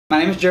My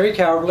name is Jerry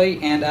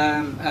Calverley, and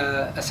I'm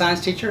a science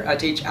teacher. I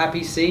teach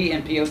IPC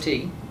and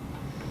POT,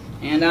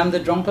 and I'm the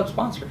Drone Club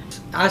sponsor.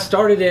 I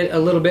started it a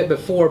little bit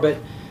before, but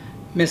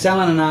Miss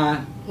Allen and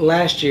I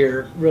last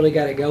year really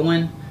got it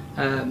going.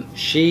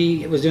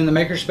 She was doing the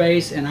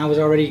makerspace, and I was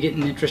already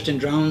getting interest in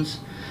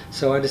drones,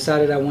 so I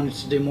decided I wanted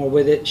to do more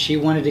with it. She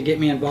wanted to get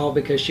me involved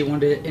because she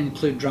wanted to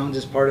include drones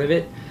as part of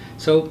it.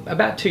 So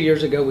about 2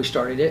 years ago we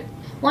started it.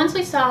 Once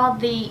we saw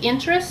the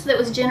interest that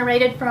was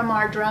generated from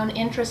our drone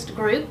interest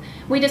group,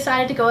 we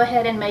decided to go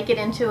ahead and make it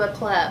into a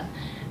club.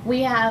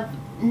 We have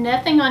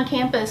nothing on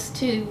campus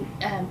to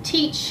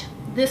teach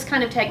this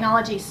kind of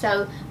technology,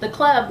 so the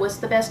club was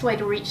the best way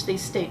to reach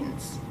these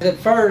students. At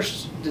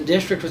first, the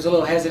district was a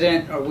little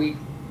hesitant, or we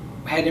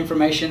had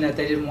information that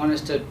they didn't want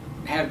us to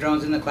have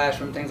drones in the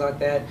classroom, things like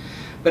that.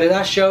 But as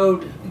I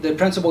showed the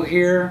principal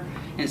here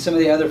and some of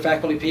the other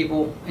faculty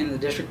people in the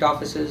district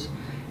offices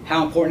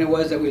how important it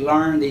was that we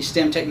learn these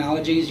STEM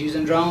technologies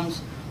using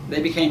drones,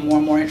 they became more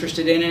and more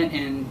interested in it,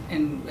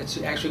 and it's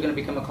actually going to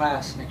become a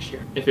class next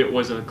year. If it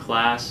was a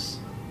class,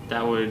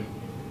 that would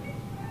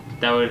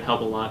help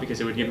a lot, because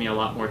it would give me a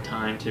lot more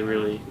time to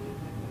really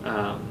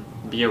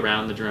be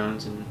around the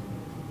drones and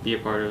be a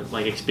part of,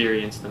 like,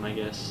 experience them, I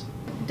guess.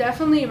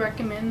 Definitely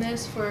recommend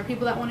this for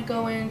people that want to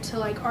go into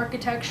like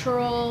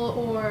architectural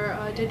or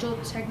digital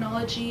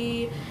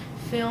technology,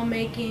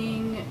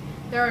 filmmaking.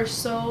 There are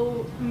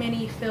so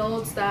many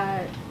fields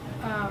that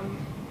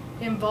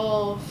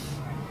involve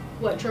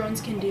what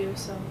drones can do,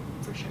 so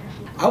for sure.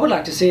 I would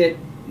like to see it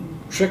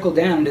trickle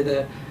down into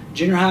the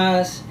junior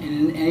highs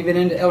and even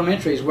into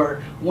elementaries,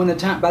 where by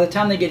the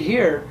time they get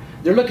here,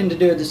 they're looking to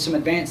do some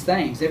advanced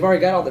things. They've already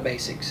got all the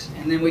basics,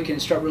 and then we can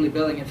start really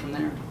building it from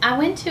there. I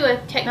went to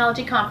a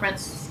technology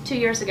conference 2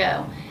 years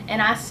ago,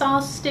 and I saw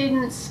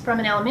students from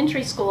an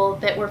elementary school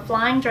that were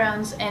flying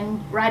drones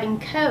and writing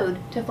code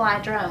to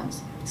fly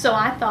drones. So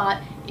I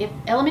thought, if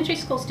elementary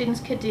school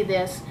students could do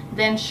this,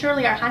 then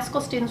surely our high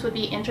school students would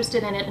be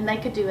interested in it, and they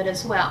could do it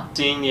as well.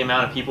 Seeing the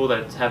amount of people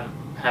that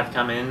have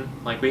come in,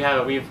 like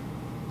we've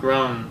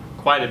grown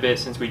quite a bit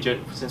since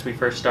we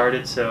first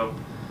started. So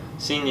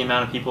seeing the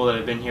amount of people that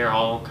have been here,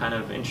 all kind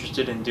of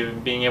interested in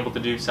being able to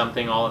do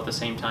something all at the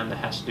same time that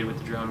has to do with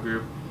the drone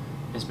group,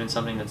 has been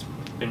something that's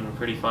been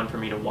pretty fun for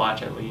me to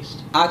watch, at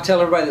least. I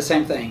tell everybody the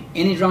same thing.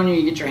 Any drone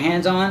you get your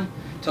hands on,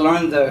 to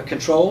learn the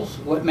controls,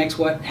 what makes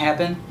what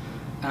happen,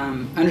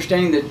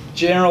 understanding the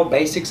general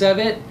basics of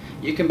it.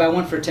 You can buy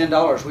one for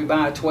 $10. We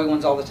buy toy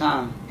ones all the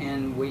time,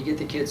 and we get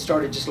the kids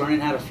started just learning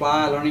how to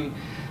fly, learning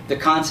the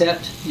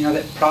concept, you know,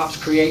 that props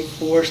create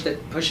force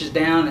that pushes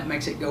down, that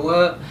makes it go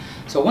up.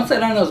 So once they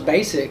learn those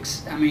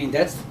basics, I mean,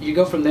 you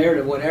go from there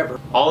to whatever.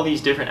 All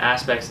these different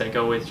aspects that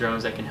go with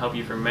drones that can help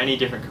you for many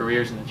different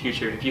careers in the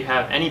future. If you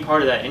have any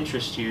part of that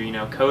interests you, you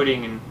know,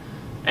 coding and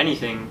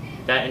anything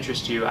that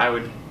interests you, I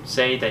would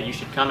say that you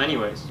should come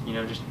anyways. You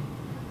know, just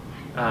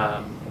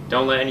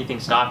don't let anything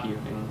stop you,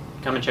 and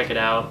come and check it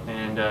out,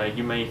 and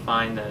you may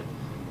find that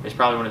it's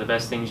probably one of the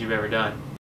best things you've ever done.